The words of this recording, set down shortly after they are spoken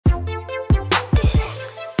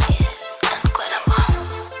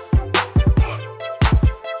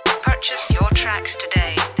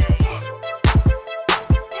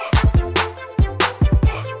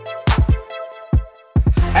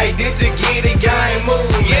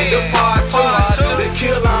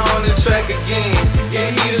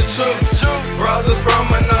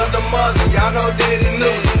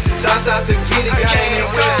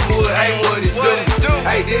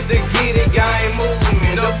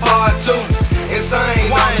part two.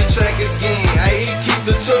 Insane on the track again. Hey, he keep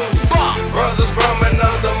the two. Brothers from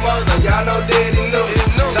another mother, y'all know Daddy knew.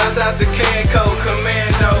 Shouts out to Canco,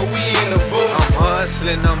 Commando, we in the booth.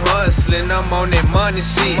 I'm hustling, I'm on that money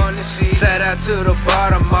shit. Shout out to the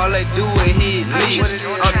bottom, all they do is hit licks.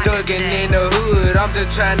 I'm thuggin' in the hood, I'm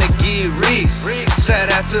just tryna get rich.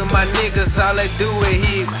 Shout out to my niggas, all they do is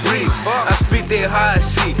hit bricks. I spit that hot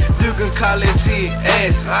shit, you can call it shit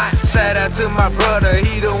ass. Shout out to my brother,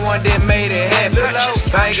 he the one that made it happen.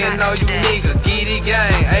 Bangin' on you niggas,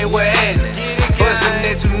 Getitgang, hey what happening? Bustin'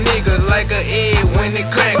 at you niggas like a egg when it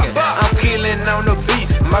crackin'. I'm killin' on the beat,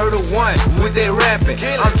 murder one with that rapping.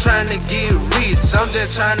 I'm tryna get rich, I'm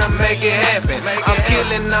just tryna make it happen. I'm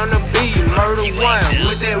killin' on the beat, murder one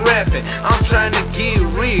with that rapping. I'm tryna get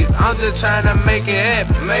rich, I'm just tryna make it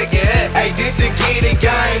happen, Hey, this the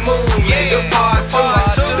Getitgang movement, the part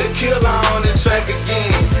two. The killer on the track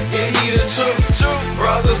again, yeah, he the truth.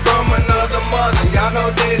 Brothers from another mother, y'all know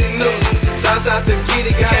Daddy knew. Shouts out to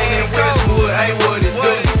Getitgang in Westwood, hey, what it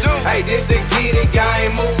do? Hey, this the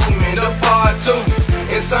Getitgang movement, the part two.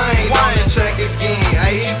 Insane on the track again,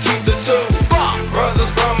 hey, he keep the two. Brothers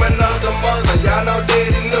from another mother, y'all know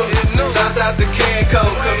Daddy knew. Shouts out to Canco,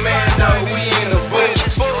 Commando, we in the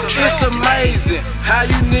bush. It's amazing how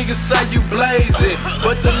you niggas say you blazing,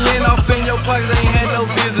 but the men off in your pockets ain't had no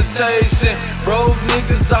visitation. Bro,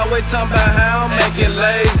 niggas always talking about how I'm acting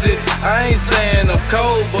lazy. I ain't saying I'm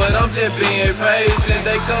cold, but I'm just being patient.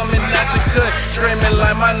 They coming out the cut, screaming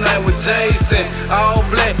like my name was Jason. All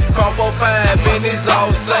black, Crumpo 5 minutes,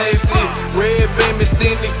 all safety. Red beam,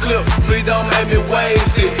 extended clip, please don't make me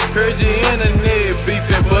waste it. Heard your internet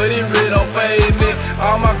beefing, but it really don't faze me.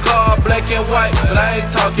 All my car black and white, but I ain't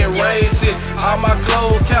talking racist. All my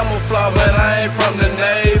clothes camouflage, but I ain't from the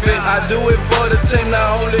Navy. I do it for the team,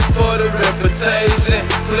 not only for the reputation.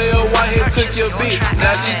 Player Whitehead took your beat,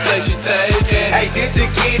 now she say she taking. Hey, this the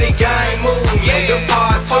Getitgang movement, the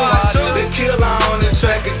part two. The killer on the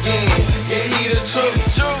track again, yeah, he the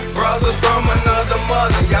truth. Brothers from another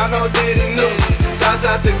mother, y'all know Daddy knew. Shouts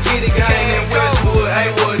out to Getitgang in Westwood, hey,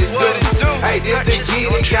 what it do? Hey, this the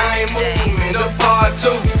Getitgang movement, the part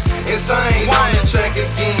two. Insane on the track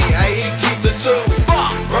again, hey, he keep the two.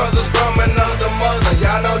 Brothers from another mother,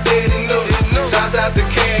 y'all know Daddy knew. Shouts out to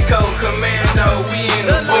Canco, Commando, we in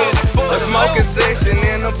the bush. A smoking section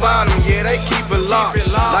in the bottom, yeah, they keep it locked.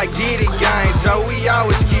 Like Getitgang, Joe, we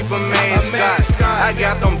always keep a mascot. I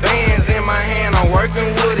got them bands in my hand, I'm working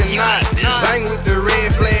with a knot. Bang with the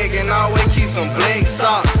red flag and always keep some black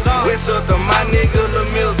socks. What's up to my nigga the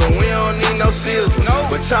Mills, we don't need no scissors.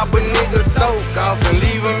 But chop a nigga throat off and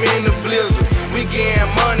leave him in the blizzard. We getting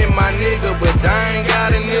money, my nigga, but I ain't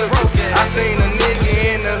got a nickel. I seen a nigga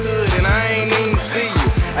in the hood and I ain't even see you.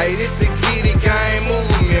 Hey, this the Getitgang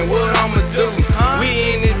movement, what I'ma do?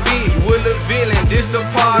 We in this beat with a villain, this the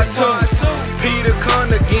part two. Peter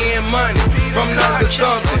Conner getting money from nothing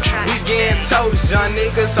something. We getting toast, young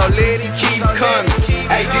nigga, so let it keep coming.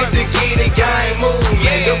 Hey, this the Getitgang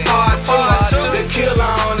movement, the part two. The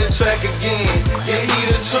killer on the track again, yeah, he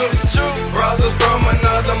the truth. Brothers from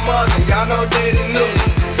another mother, y'all know Daddy knew.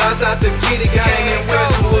 Shouts out to Getitgang in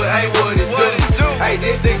Westwood, hey, what it do? Hey,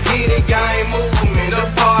 this the Getitgang movement, the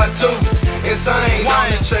part two. Insane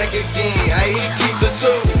on the track again, hey, he keep the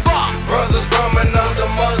two. Brothers from another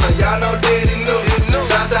mother, y'all know Daddy knew.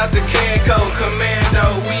 Shouts out to Canco,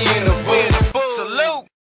 Commando,